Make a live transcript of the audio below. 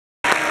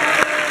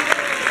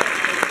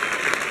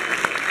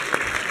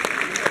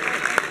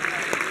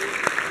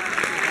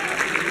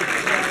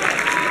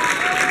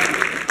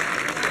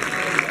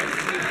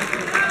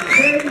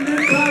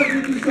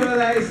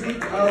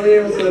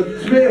alleen onze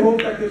twee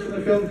hoofdacteurs van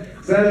de film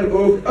zijn er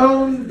ook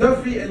Owen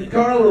Duffy en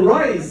Carl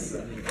Rice.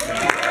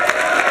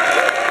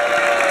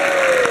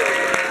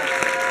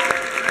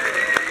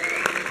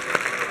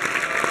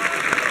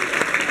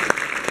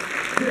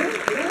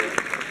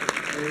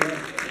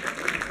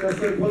 Ça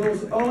se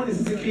prononce Owen et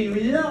ça s'écrit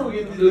William ou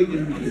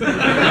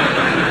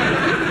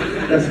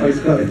That's how I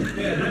spell it.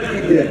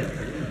 Yeah.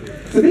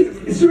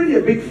 It's really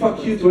a big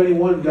fuck you to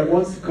anyone that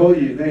wants to call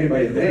you name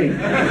by name.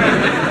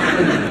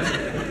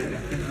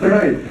 All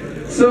right.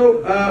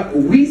 So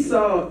we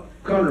saw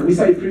Conor. We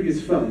saw your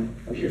previous film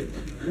up here.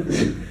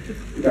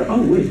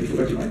 Oh wait, you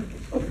forgot your mic.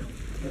 Oh,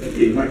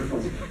 yeah, your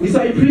microphones. We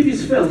saw your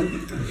previous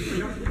film.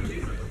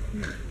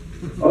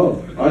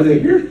 Oh, are they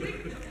here?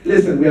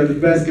 Listen, we have the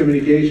best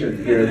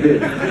communication here at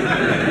BIFFF.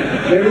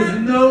 There is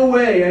no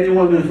way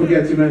anyone will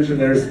forget to mention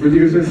there's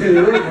producers in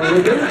the room.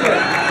 We're doing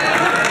that.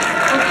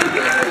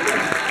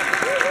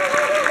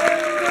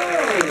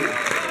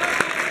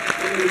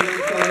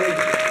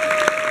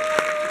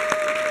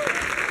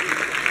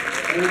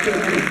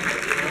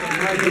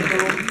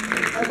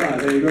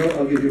 There you go.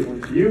 I'll give you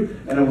one to you,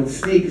 and I will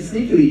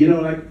sneakily, you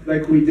know,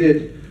 like we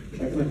did.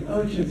 Like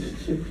oh shit,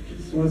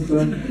 just what's the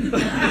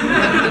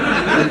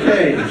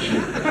okay.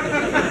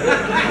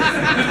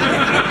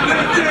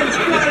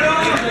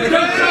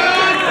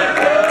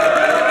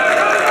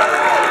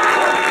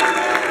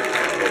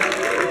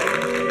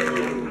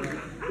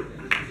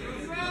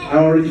 I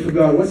already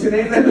forgot. What's your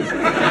name then?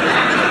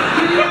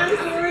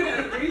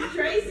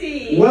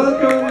 Tracy.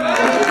 Welcome.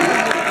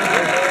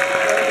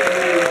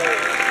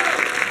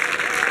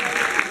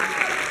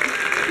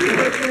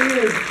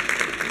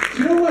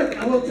 You know what?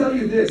 I will tell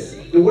you this.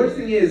 The worst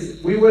thing is,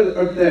 we were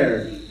up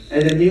there,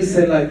 and then you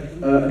said like,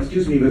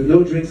 excuse me, but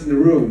no drinks in the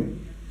room,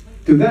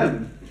 to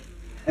them.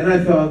 And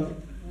I thought,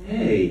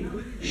 hey,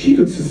 she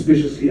looks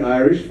suspiciously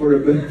Irish for a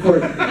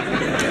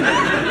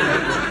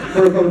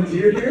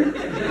volunteer here.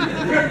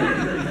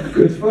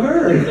 Good for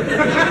her.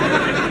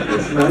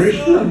 It's an Irish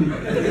film.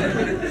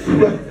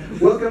 Well,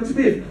 welcome to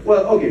BIFFF.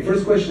 Well, okay,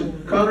 first question.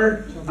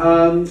 Conor,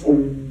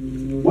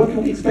 what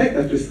can we expect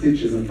after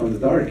Stitches and From the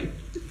Dark?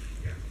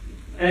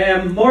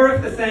 More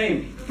of the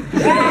same.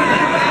 There's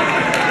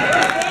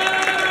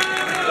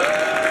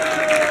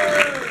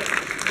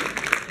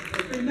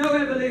been no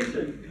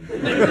evolution.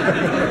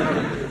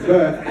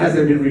 Has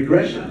there been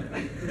regression?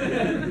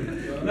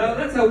 No,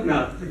 let's hope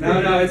not.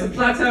 No, it's a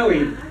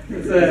plateauing.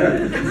 It's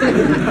a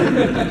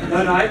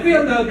no. I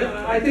feel though.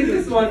 I think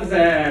this one's.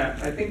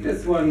 I think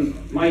this one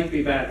might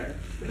be better.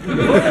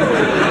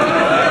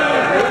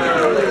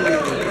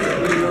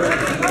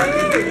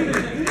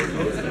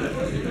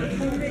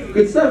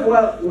 Good stuff.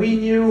 Well, we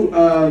knew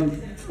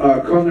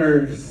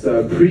Conor's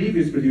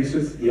previous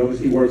producers. He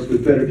obviously works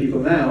with better people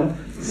now.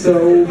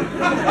 So.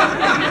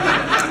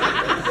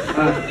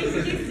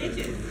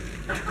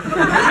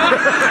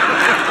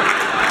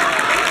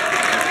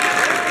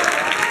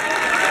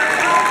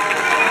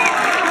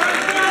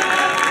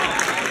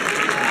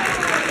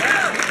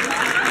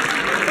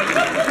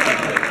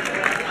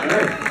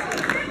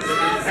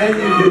 And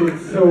you do it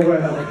so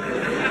well.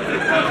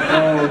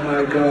 Oh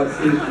my God,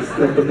 Stitches,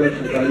 the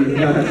production value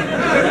that.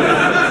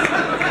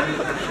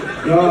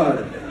 God,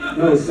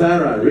 no,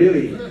 Sarah,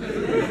 really.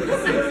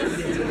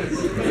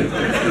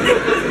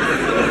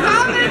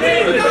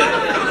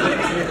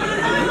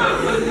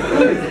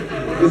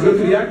 Let's go to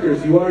the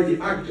actors. You are the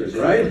actors,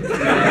 right?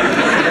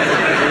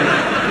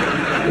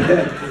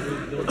 Yeah.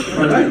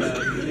 All right.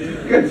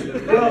 Good.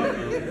 Well,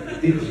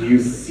 did you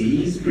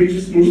see his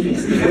previous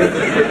movies?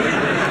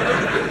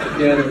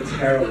 Yeah, they were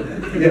terrible.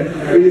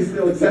 Yeah, are you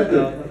still accepted?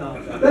 No.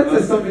 That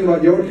says something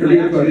about your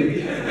career,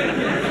 buddy.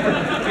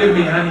 Give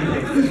me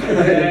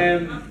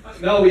anything.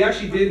 No, we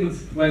actually didn't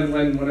when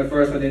I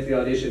first went into the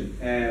audition.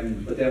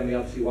 But then we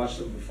obviously watched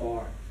them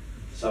before,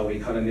 so we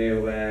kind of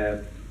knew.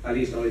 At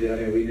least I did.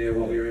 Anyway, we knew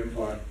what we were in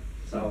for.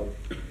 So,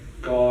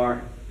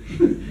 gore,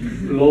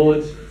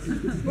 blood.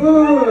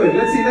 Good.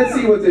 Let's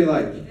see what they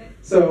like.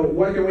 So,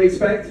 what can we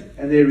expect?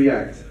 And they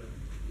react.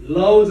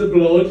 Loads of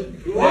blood.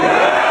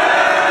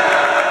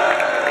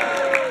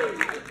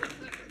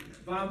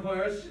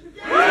 Vampires.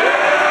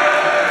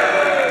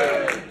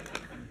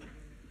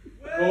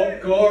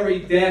 Gory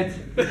death.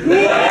 And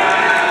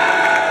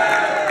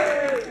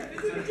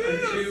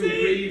two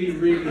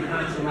really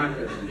handsome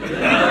actors.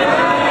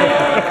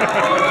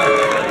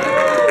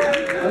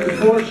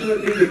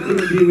 Unfortunately, they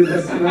couldn't be with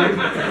us tonight.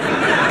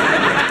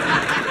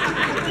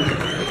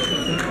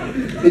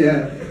 Yeah.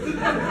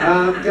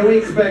 Can we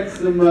expect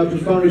some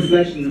profound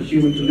reflection on the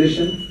human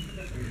condition?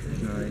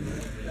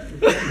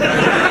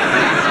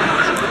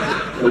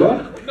 What?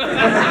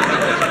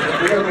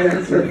 I got my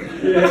answer.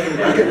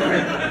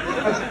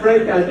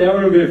 Breakout, that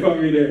would be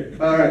funny there.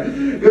 Alright,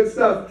 good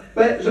stuff.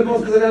 Ben, je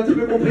pense que vous avez un petit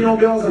peu compris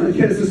l'ambiance dans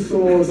laquelle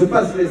se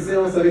passent les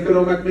séances avec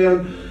Conor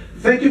McMahon.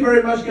 Thank you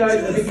very much,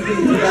 guys. I think you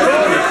can do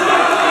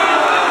that.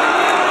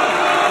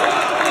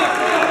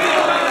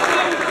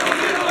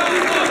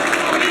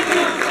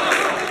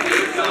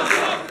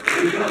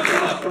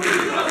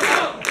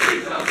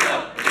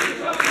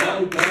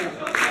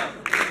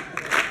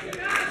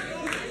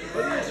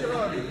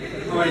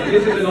 Right,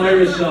 this is an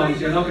Irish song, so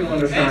you're not going to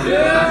understand it.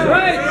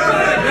 Right!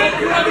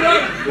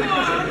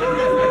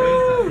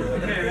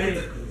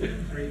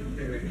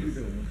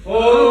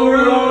 Oh,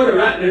 road, a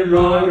rattling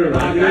road, a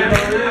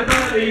rattling road.